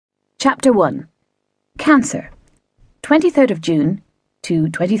Chapter 1. Cancer, 23rd of June to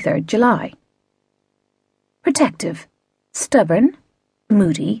 23rd July. Protective, stubborn,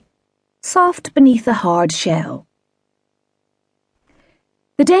 moody, soft beneath a hard shell.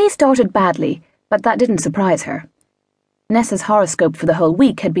 The day started badly, but that didn't surprise her. Nessa's horoscope for the whole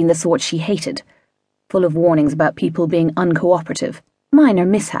week had been the sort she hated, full of warnings about people being uncooperative, minor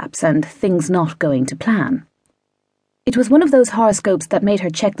mishaps, and things not going to plan. It was one of those horoscopes that made her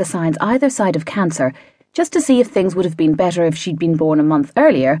check the signs either side of Cancer just to see if things would have been better if she'd been born a month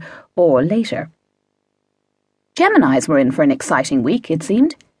earlier or later. Geminis were in for an exciting week, it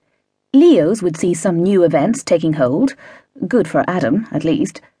seemed. Leos would see some new events taking hold, good for Adam, at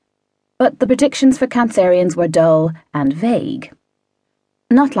least. But the predictions for Cancerians were dull and vague.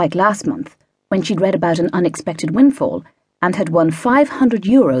 Not like last month, when she'd read about an unexpected windfall and had won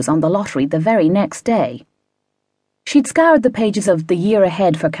 €500 on the lottery the very next day. She'd scoured the pages of The Year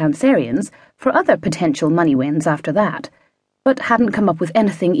Ahead for Cancerians for other potential money wins after that, but hadn't come up with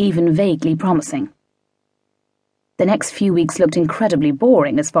anything even vaguely promising. The next few weeks looked incredibly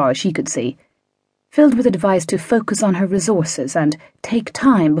boring as far as she could see, filled with advice to focus on her resources and take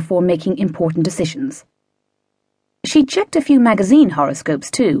time before making important decisions. She'd checked a few magazine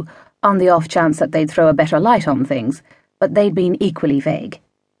horoscopes too, on the off chance that they'd throw a better light on things, but they'd been equally vague.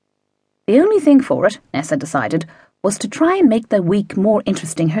 The only thing for it, Nessa decided, was to try and make the week more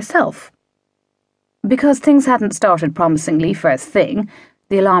interesting herself. Because things hadn't started promisingly first thing,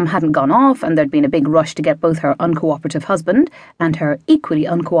 the alarm hadn't gone off and there'd been a big rush to get both her uncooperative husband and her equally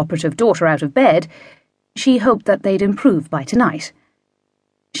uncooperative daughter out of bed, she hoped that they'd improve by tonight.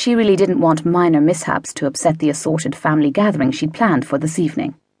 She really didn't want minor mishaps to upset the assorted family gathering she'd planned for this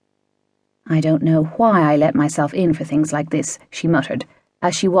evening. "I don't know why I let myself in for things like this," she muttered,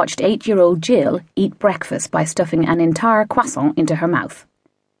 as she watched 8-year-old Jill eat breakfast by stuffing an entire croissant into her mouth.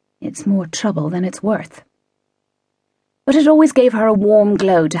 It's more trouble than it's worth. But it always gave her a warm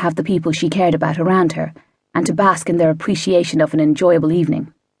glow to have the people she cared about around her, and to bask in their appreciation of an enjoyable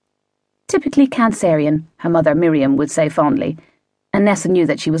evening. Typically Cancerian, her mother Miriam would say fondly, and Nessa knew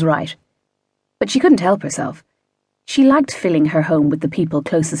that she was right. But she couldn't help herself. She liked filling her home with the people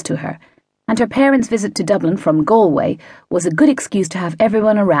closest to her, and her parents' visit to Dublin from Galway was a good excuse to have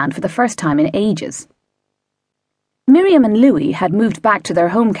everyone around for the first time in ages. Miriam and Louis had moved back to their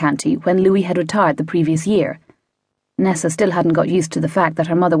home county when Louis had retired the previous year. Nessa still hadn't got used to the fact that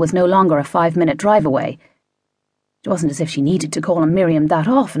her mother was no longer a 5-minute drive away. It wasn't as if she needed to call on Miriam that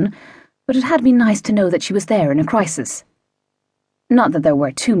often, but it had been nice to know that she was there in a crisis. Not that there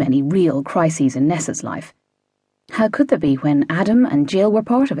were too many real crises in Nessa's life. How could there be when Adam and Jill were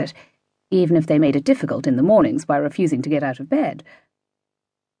part of it, even if they made it difficult in the mornings by refusing to get out of bed?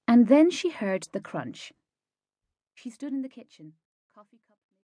 And then she heard the crunch. She stood in the kitchen, coffee cup